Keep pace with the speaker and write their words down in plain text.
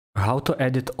How to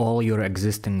edit all your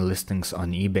existing listings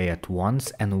on eBay at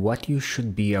once and what you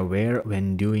should be aware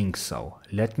when doing so.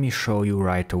 Let me show you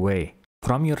right away.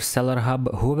 From your Seller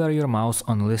Hub, hover your mouse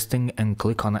on listing and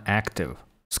click on active.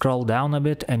 Scroll down a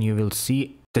bit and you will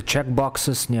see the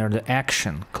checkboxes near the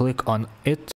action. Click on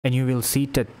it and you will see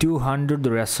that 200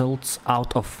 results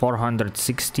out of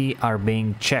 460 are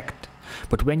being checked.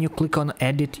 But when you click on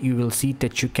edit, you will see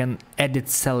that you can edit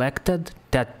selected,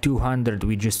 that 200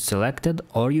 we just selected,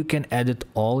 or you can edit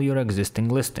all your existing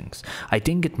listings. I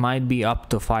think it might be up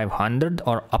to 500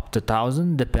 or up to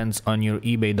 1000, depends on your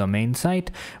eBay domain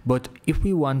site. But if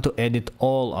we want to edit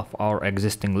all of our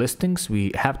existing listings,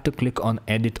 we have to click on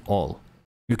edit all.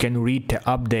 You can read the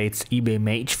updates eBay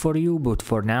made for you, but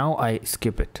for now I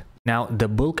skip it. Now the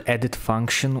bulk edit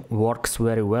function works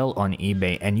very well on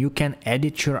eBay, and you can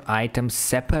edit your items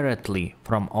separately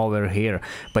from over here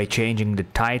by changing the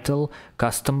title,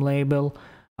 custom label,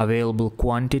 available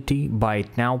quantity, buy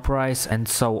it now price, and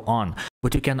so on.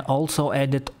 But you can also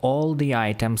edit all the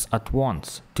items at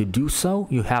once. To do so,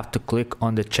 you have to click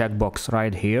on the checkbox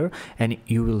right here and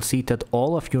you will see that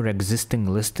all of your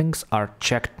existing listings are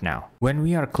checked now. When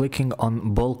we are clicking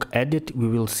on bulk edit, we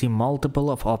will see multiple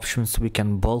of options we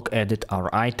can bulk edit our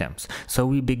items. So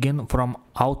we begin from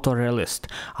Autorelist.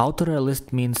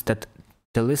 Autorelist means that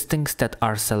the listings that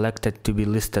are selected to be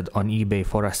listed on eBay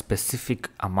for a specific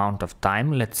amount of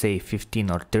time, let's say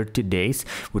 15 or 30 days,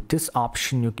 with this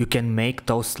option you can make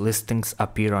those listings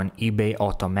appear on eBay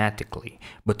automatically.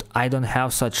 But I don't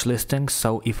have such listings,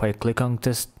 so if I click on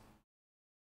this,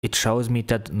 it shows me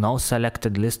that no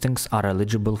selected listings are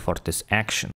eligible for this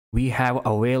action. We have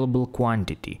available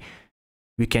quantity.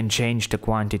 We can change the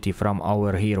quantity from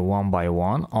over here one by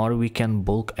one, or we can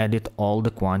bulk edit all the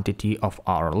quantity of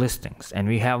our listings. And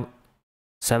we have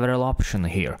several options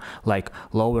here, like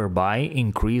lower by,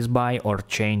 increase by, or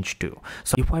change to.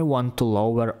 So if I want to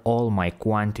lower all my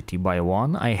quantity by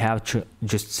one, I have to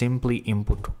just simply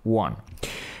input 1.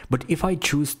 But if I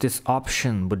choose this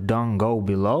option but don't go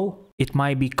below, it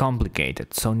might be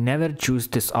complicated, so never choose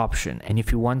this option. And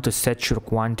if you want to set your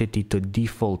quantity to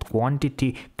default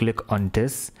quantity, click on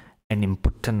this and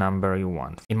input the number you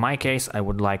want. In my case, I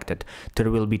would like that there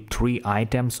will be 3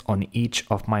 items on each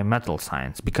of my metal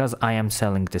signs. Because I am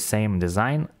selling the same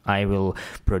design, I will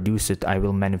produce it, I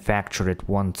will manufacture it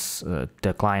once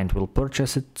the client will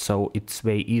purchase it, so it's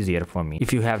way easier for me.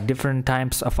 If you have different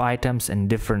types of items and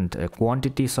different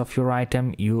quantities of your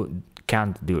item, you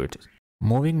can't do it.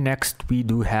 Moving next, we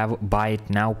do have buy it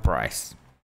now price.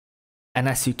 And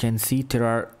as you can see, there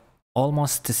are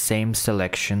almost the same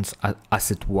selections as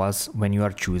it was when you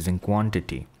are choosing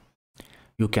quantity.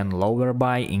 You can lower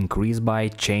by, increase by,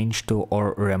 change to,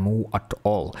 or remove at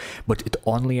all, but it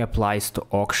only applies to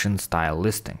auction style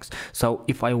listings. So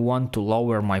if I want to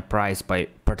lower my price by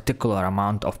particular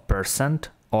amount of percent,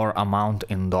 or amount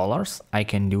in dollars, I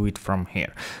can do it from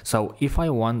here. So if I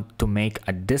want to make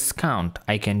a discount,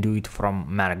 I can do it from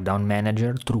Markdown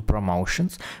Manager through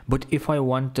promotions. But if I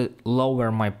want to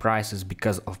lower my prices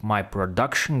because of my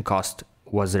production cost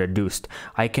was reduced,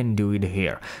 I can do it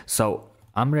here. So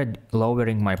I'm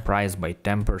lowering my price by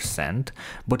 10%,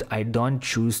 but I don't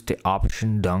choose the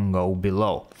option don't go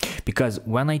below, because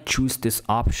when I choose this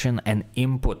option and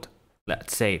input,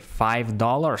 let's say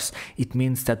 $5, it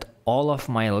means that all of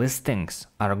my listings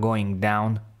are going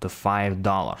down to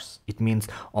 $5. It means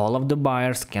all of the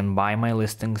buyers can buy my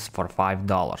listings for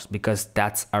 $5 because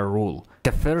that's a rule.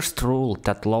 The first rule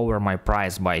that lower my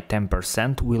price by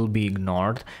 10% will be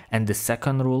ignored, and the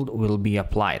second rule will be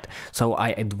applied. So I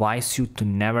advise you to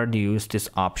never use this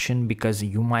option because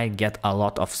you might get a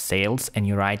lot of sales and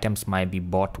your items might be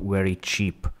bought very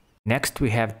cheap. Next we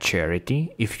have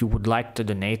charity. If you would like to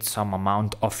donate some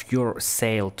amount of your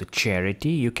sale to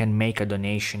charity, you can make a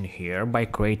donation here by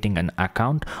creating an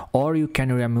account, or you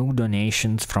can remove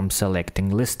donations from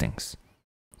selecting listings.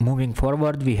 Moving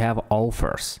forward, we have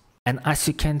offers. And as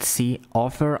you can see,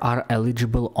 offers are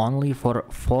eligible only for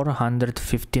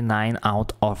 459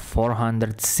 out of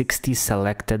 460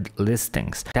 selected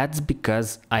listings. That's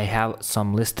because I have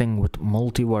some listing with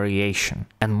multi-variation,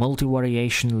 and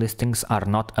multi-variation listings are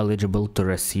not eligible to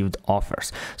receive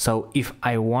offers. So if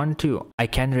I want to, I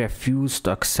can refuse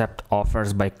to accept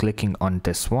offers by clicking on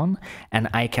this one, and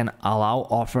I can allow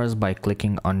offers by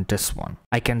clicking on this one.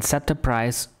 I can set the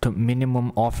price to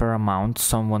minimum offer amount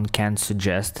someone can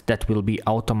suggest that will be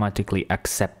automatically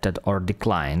accepted or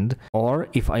declined, or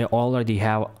if I already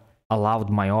have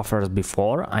allowed my offers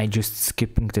before, I just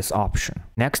skipping this option.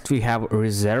 Next we have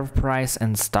reserve price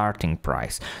and starting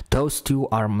price. Those two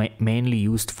are mainly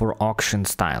used for auction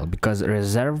style, because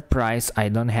reserve price I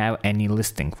don't have any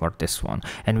listing for this one,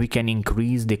 and we can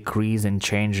increase, decrease and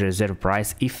change reserve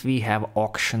price if we have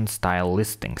auction style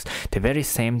listings. The very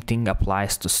same thing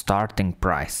applies to starting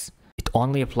price. It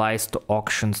only applies to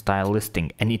auction style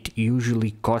listing, and it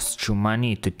usually costs you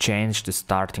money to change the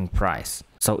starting price.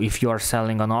 So if you are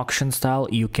selling on auction style,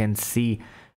 you can see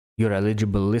your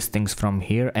eligible listings from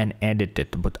here and edit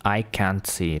it, but I can't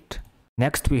see it.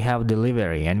 Next we have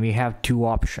delivery, and we have two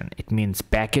options. It means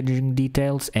packaging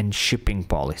details and shipping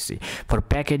policy. For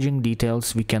packaging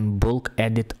details, we can bulk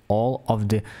edit all of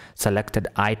the selected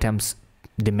items,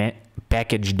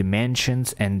 package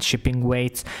dimensions and shipping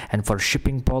weights, and for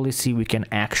shipping policy we can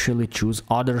actually choose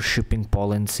other shipping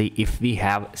policy if we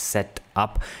have set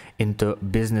up into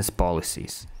business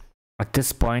policies. At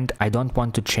this point I don't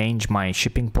want to change my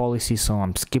shipping policy, so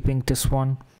I'm skipping this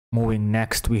one. Moving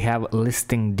next, we have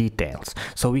listing details.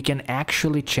 So we can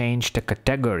actually change the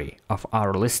category of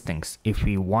our listings if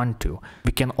we want to.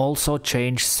 We can also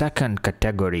change second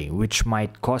category, which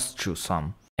might cost you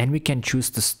some. And we can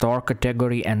choose the store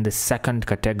category and the second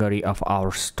category of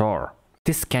our store.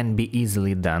 This can be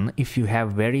easily done if you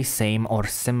have very same or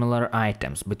similar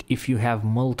items, but if you have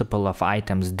multiple of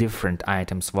items, different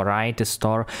items, variety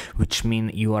store, which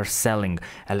means you are selling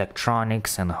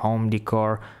electronics and home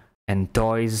decor and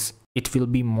toys, it will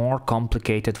be more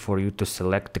complicated for you to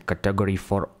select the category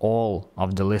for all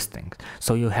of the listings.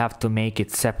 So you have to make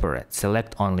it separate,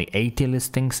 select only 80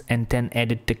 listings and then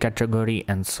edit the category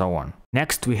and so on.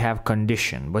 Next we have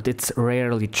condition, but it's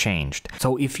rarely changed.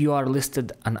 So if you are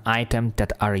listed an item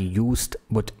that are used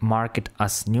but marked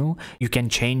as new, you can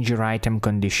change your item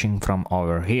condition from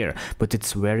over here, but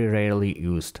it's very rarely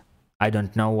used. I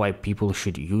don't know why people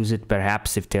should use it,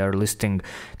 perhaps if they are listing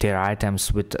their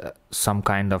items with some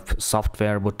kind of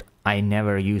software, but I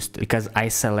never used it because I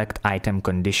select item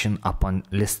condition upon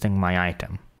listing my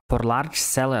item. For large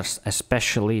sellers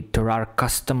especially, there are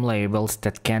custom labels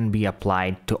that can be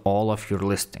applied to all of your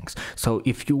listings. So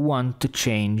if you want to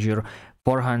change your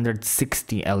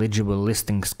 460 eligible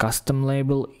listings custom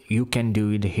label, you can do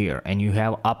it here, and you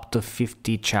have up to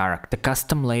 50 characters. The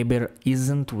custom label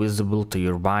isn't visible to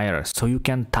your buyers, so you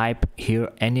can type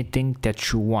here anything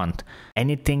that you want,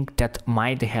 anything that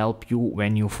might help you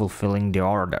when you're fulfilling the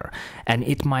order. And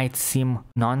it might seem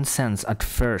nonsense at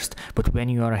first, but when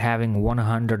you are having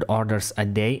 100 orders a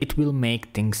day, it will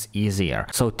make things easier.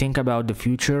 So think about the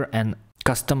future and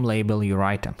custom label your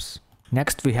items.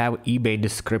 Next we have eBay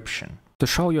description. To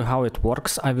show you how it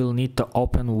works, I will need to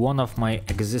open one of my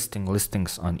existing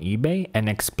listings on eBay and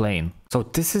explain. So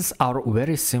this is our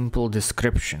very simple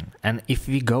description, and if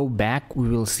we go back we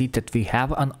will see that we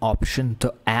have an option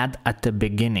to add at the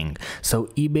beginning. So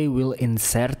eBay will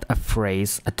insert a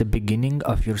phrase at the beginning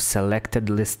of your selected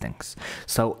listings.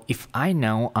 So if I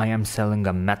know I am selling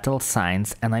a metal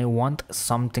signs and I want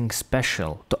something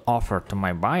special to offer to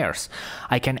my buyers,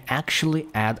 I can actually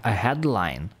add a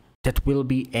headline that will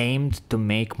be aimed to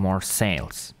make more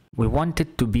sales. We want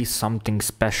it to be something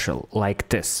special like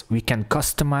this. We can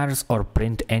customize or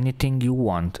print anything you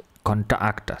want.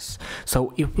 Contact us.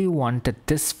 So if we wanted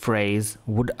this phrase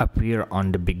would appear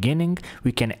on the beginning,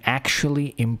 we can actually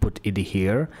input it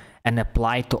here and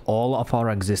apply to all of our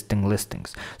existing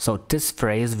listings. So this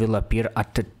phrase will appear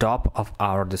at the top of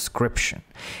our description.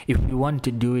 If we want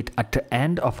to do it at the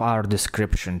end of our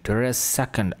description, there is a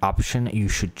second option you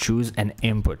should choose and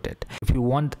input it. If you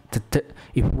want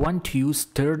to use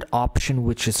third option,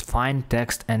 which is find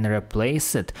text and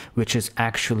replace it, which is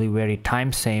actually very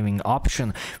time-saving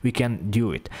option, we can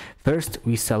do it. First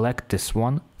we select this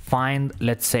one. Find,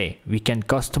 let's say, we can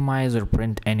customize or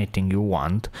print anything you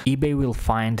want. eBay will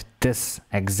find this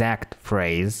exact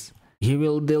phrase, he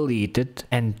will delete it,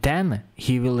 and then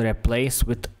he will replace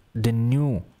with the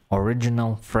new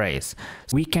original phrase.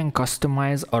 We can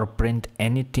customize or print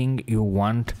anything you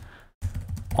want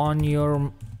on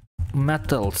your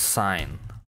metal sign.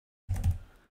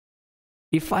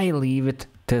 If I leave it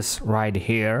this right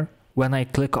here, when I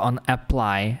click on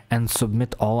apply and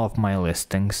submit all of my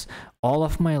listings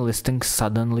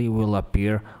suddenly will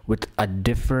appear with a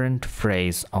different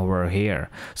phrase over here.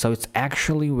 So it's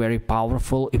actually very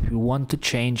powerful if you want to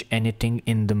change anything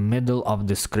in the middle of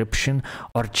description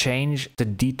or change the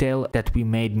detail that we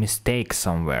made mistake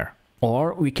somewhere.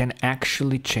 Or we can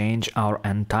actually change our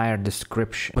entire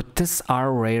description. But these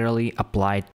are rarely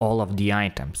applied to all of the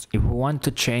items. If we want to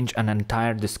change an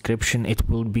entire description, it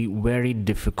will be very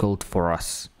difficult for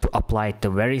us to apply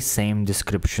the very same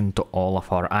description to all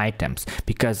of our items.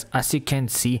 Because as you can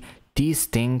see, these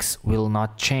things will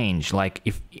not change. Like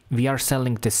if we are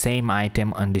selling the same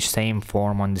item on the same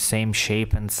form, on the same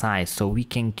shape and size, so we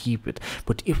can keep it.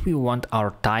 But if we want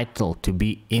our title to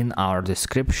be in our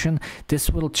description, this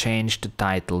will change the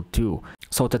title too.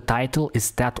 So the title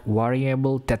is that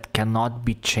variable that cannot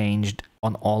be changed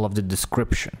on all of the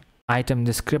description. Item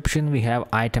description, we have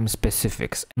item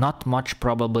specifics. Not much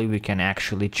probably we can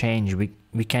actually change.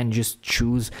 We can just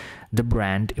choose the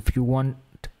brand if you want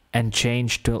and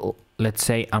change to, let's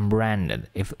say, unbranded.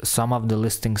 If some of the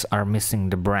listings are missing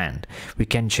the brand, we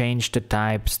can change the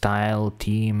type, style,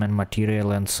 theme and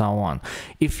material and so on.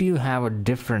 If you have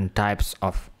different types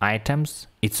of items,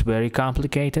 it's very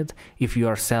complicated. If you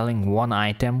are selling one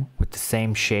item with the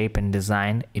same shape and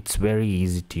design, it's very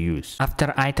easy to use.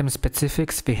 After item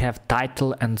specifics, we have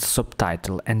title and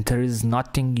subtitle, and there is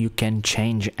nothing you can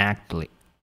change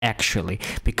actually,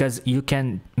 because you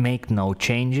can make no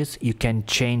changes. You can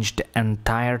change the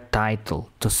entire title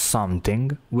to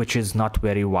something, which is not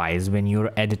very wise when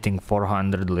you're editing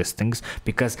 400 listings,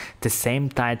 because the same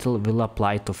title will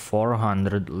apply to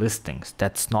 400 listings.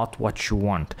 That's not what you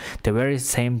want. The very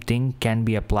same thing can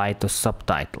be applied to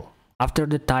subtitle. After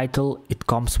the title, it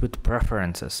comes with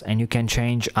preferences, and you can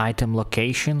change item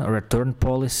location, return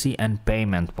policy and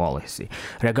payment policy.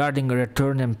 Regarding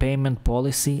return and payment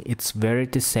policy, it's very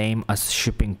the same as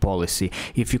shipping policy.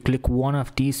 If you click one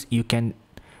of these, you can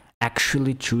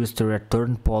actually choose the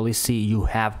return policy you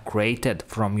have created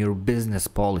from your business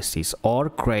policies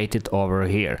or created over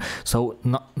here. So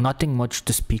nothing much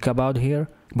to speak about here.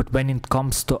 But when it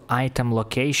comes to item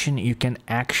location, you can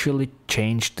actually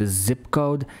change the zip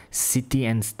code, city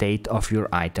and state of your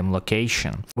item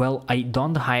location. Well, I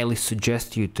don't highly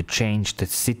suggest you to change the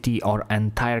city or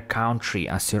entire country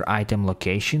as your item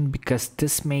location, because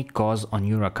this may cause on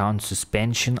your account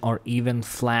suspension or even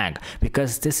flag,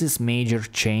 because this is major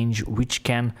change which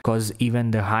can cause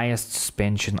even the highest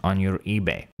suspension on your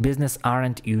eBay. Business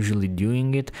aren't usually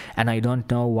doing it, and I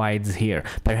don't know why it's here.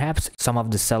 Perhaps some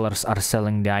of the sellers are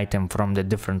selling the item from the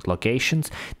different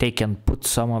locations. They can put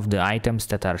some of the items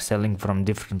that are selling from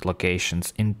different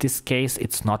locations. In this case,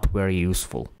 it's not very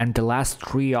useful. And the last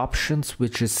three options,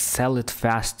 which is sell it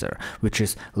faster, which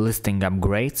is listing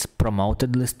upgrades,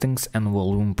 promoted listings and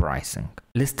volume pricing.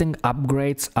 Listing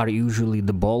upgrades are usually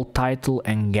the bold title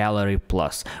and gallery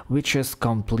plus, which is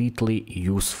completely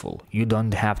useful. You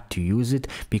don't have to use it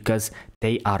because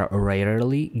they are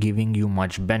rarely giving you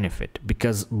much benefit,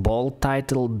 because bold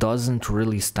title doesn't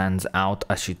really stand out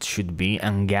as it should be,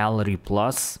 and gallery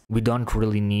plus we don't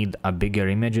really need a bigger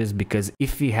images, because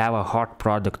if we have a hot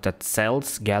product that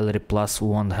sells, gallery plus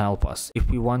won't help us. If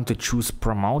we want to choose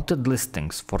promoted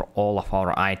listings for all of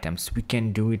our items, we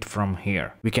can do it from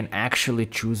here. We can actually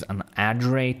choose an ad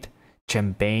rate,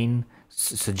 campaign,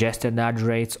 suggested ad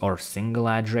rates or single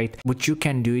ad rate, but you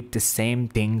can do it the same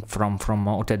thing from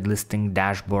promoted listing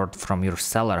dashboard from your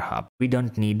seller hub. We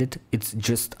don't need it. It's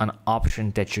just an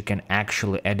option that you can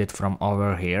actually edit from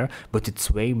over here, but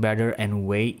it's way better and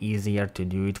way easier to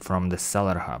do it from the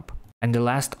seller hub. And the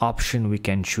last option we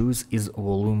can choose is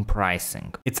volume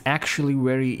pricing. It's actually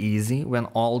very easy when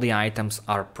all the items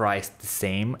are priced the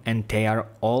same and they are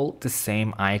all the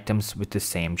same items with the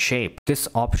same shape. This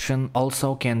option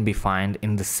also can be found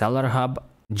in the seller hub,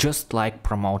 just like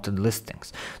promoted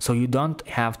listings. So you don't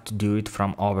have to do it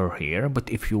from over here, but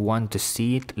if you want to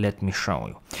see it, let me show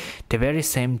you. The very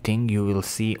same thing you will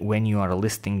see when you are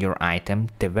listing your item,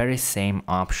 the very same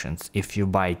options. If you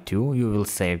buy 2, you will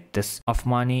save this of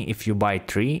money. If you buy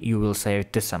 3, you will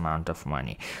save this amount of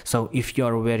money. So if you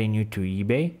are very new to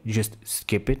eBay, just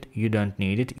skip it. You don't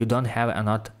need it. You don't have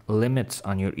enough limits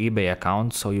on your eBay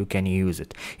account, so you can use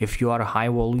it. If you are a high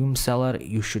volume seller,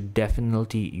 you should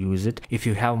definitely use it if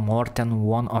you have more than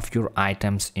one of your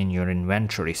items in your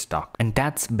inventory stock. And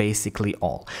that's basically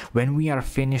all. When we are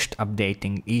finished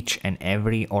updating each and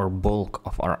every or bulk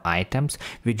of our items,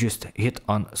 we just hit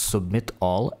on submit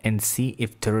all and see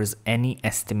if there is any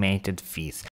estimated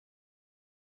fees.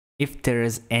 If there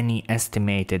is any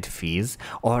estimated fees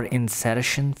or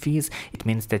insertion fees, it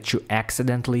means that you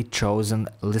accidentally chosen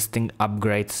listing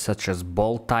upgrades such as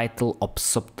bold title,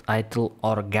 subtitle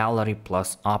or gallery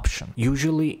plus option.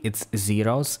 Usually it's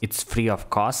zeros, it's free of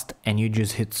cost, and you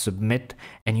just hit submit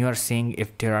and you are seeing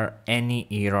if there are any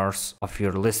errors of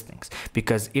your listings.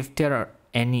 Because if there are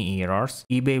any errors,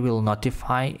 eBay will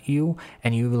notify you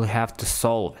and you will have to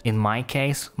solve it. In my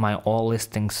case, my all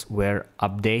listings were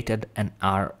updated and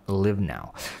are live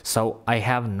now. So I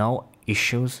have no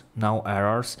issues, no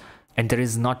errors, and there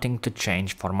is nothing to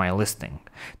change for my listing.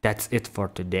 That's it for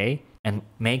today, and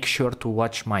make sure to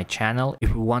watch my channel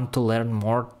if you want to learn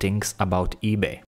more things about eBay.